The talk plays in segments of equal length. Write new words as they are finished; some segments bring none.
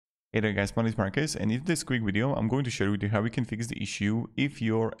Hey there guys, my name is Marcus, and in this quick video I'm going to share with you how we can fix the issue if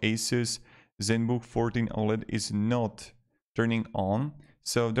your Asus Zenbook 14 OLED is not turning on.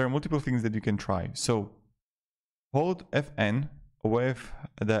 So there are multiple things that you can try. So hold Fn with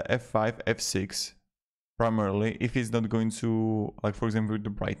the F5, F6 primarily if it's not going to, like for example with the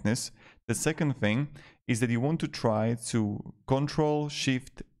brightness. The second thing is that you want to try to Control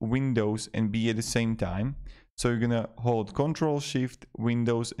Shift Windows and B at the same time. So you're gonna hold Control Shift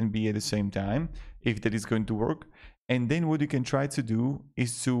Windows and B at the same time, if that is going to work. And then what you can try to do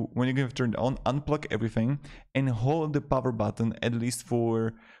is to, when you're gonna turn it on, unplug everything and hold the power button at least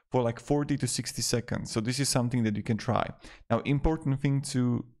for like 40 to 60 seconds. So this is something that you can try. Now, important thing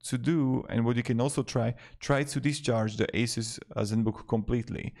to do, and what you can also try to discharge the Asus Zenbook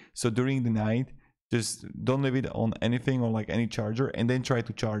completely. So during the night, just don't leave it on anything or like any charger, and then try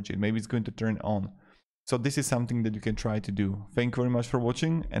to charge it. Maybe it's going to turn on. So this is something that you can try to do. Thank you very much for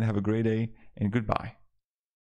watching and have a great day and goodbye.